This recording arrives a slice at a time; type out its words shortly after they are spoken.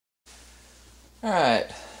Alright,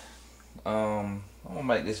 I'm gonna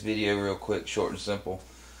make this video real quick, short and simple.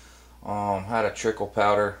 How to trickle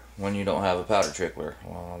powder when you don't have a powder trickler.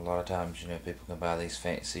 Well, a lot of times, people can buy these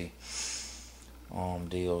fancy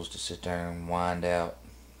deals to sit there and wind out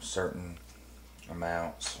certain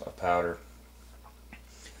amounts of powder.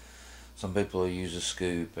 Some people will use a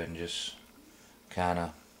scoop and just kind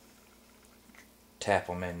of tap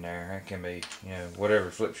them in there. It can be, whatever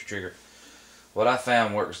flips your trigger. What I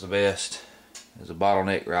found works the best is a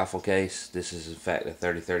bottleneck rifle case. This is in fact a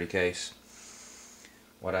 30-30 case.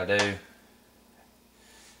 What I do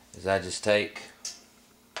is I just move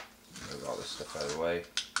all this stuff out of the way.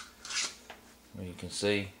 You can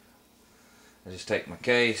see, I just take my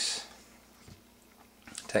case,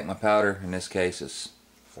 take my powder. In this case it's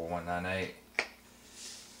 4198,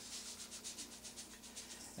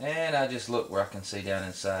 and I just look where I can see down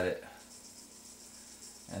inside it,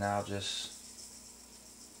 and I'll just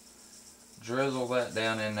drizzle that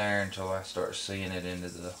down in there until I start seeing it into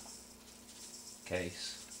the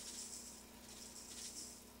case.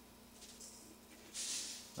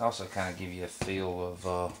 Also kind of give you a feel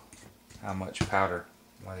of how much powder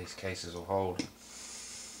one of these cases will hold.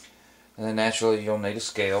 And then naturally you'll need a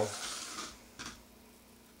scale.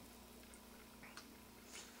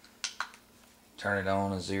 Turn it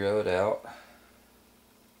on and zero it out.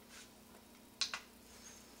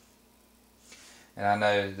 And I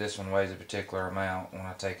know this one weighs a particular amount. When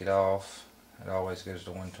I take it off, it always goes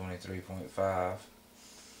to 123.5.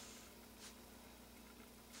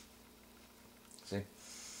 See?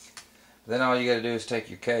 Then all you got to do is take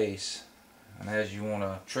your case, and as you want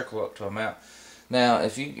to trickle up to amount. Now,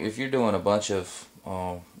 if you're doing a bunch of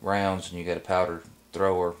rounds and you got a powder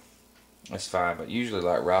thrower, that's fine. But usually,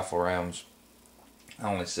 like rifle rounds,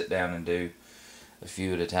 I only sit down and do a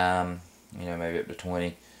few at a time. Maybe up to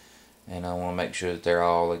 20. And I want to make sure that they're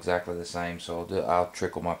all exactly the same, so I'll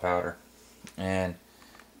trickle my powder. And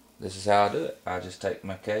this is how I do it. I just take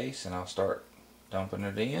my case and I'll start dumping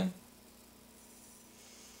it in.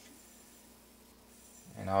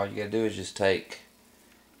 And all you gotta do is just take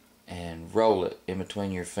and roll it in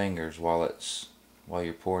between your fingers while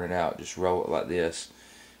you're pouring it out. Just roll it like this.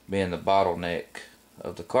 Being the bottleneck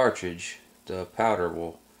of the cartridge, the powder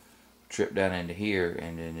will drip down into here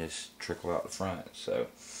and then just trickle out the front. So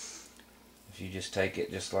if you just take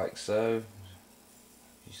it just like so,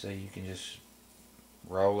 you see you can just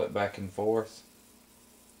roll it back and forth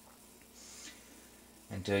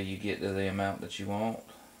until you get to the amount that you want.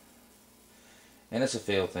 And it's a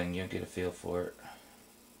feel thing, you'll get a feel for it.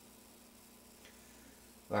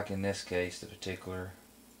 Like in this case, the particular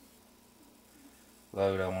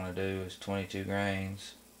load I want to do is 22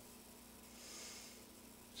 grains.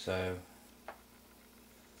 So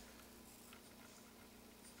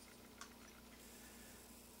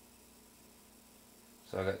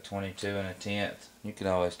I got 22 1/10. You can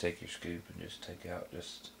always take your scoop and just take out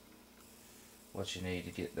just what you need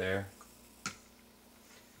to get there.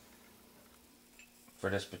 For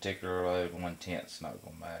this particular load, 1/10 is not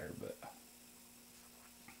going to matter, but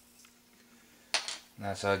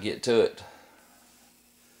that's how I get to it.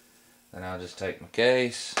 Then I'll just take my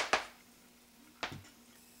case,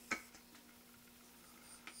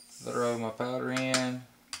 throw my powder in,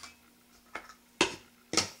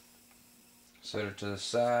 set her to the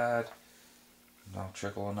side, and I'll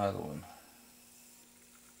trickle another one.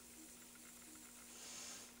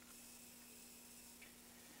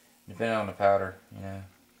 Depending on the powder,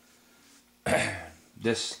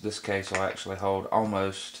 this case will actually hold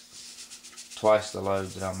almost twice the load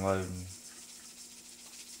that I'm loading.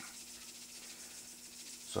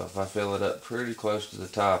 So if I fill it up pretty close to the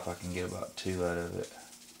top, I can get about 2 out of it.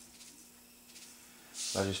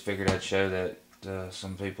 I just figured I'd show that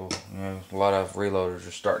some people, a lot of reloaders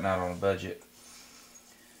are starting out on a budget.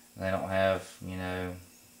 They don't have,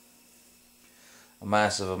 a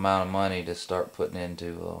massive amount of money to start putting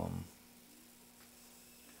into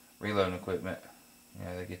reloading equipment.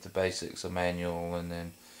 They get the basics, a manual, and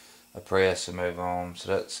then a press, and move on. So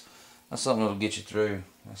that's something that'll get you through.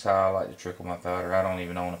 That's how I like to trickle my powder. I don't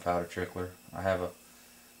even own a powder trickler. I have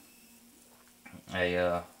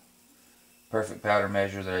a perfect powder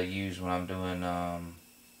measure that I use when I'm doing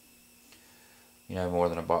more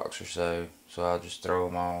than a box or so. So I'll just throw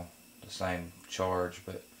them all the same charge,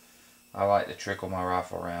 but I like to trickle my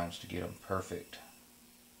rifle rounds to get them perfect.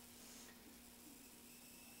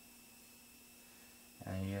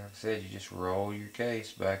 And like I said, you just roll your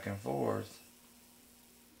case back and forth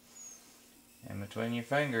in between your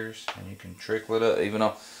fingers, and you can trickle it up. Even though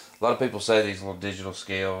a lot of people say these little digital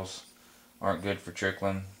scales aren't good for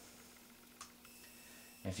trickling,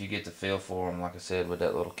 if you get the feel for them, like I said, with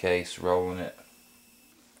that little case, rolling it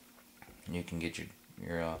you can get your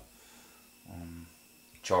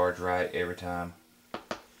charge right every time.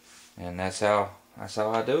 And that's how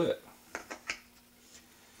I do it.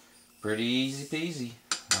 Pretty easy peasy.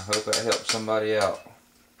 I hope that helps somebody out.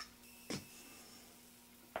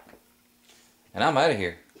 And I'm out of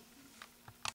here.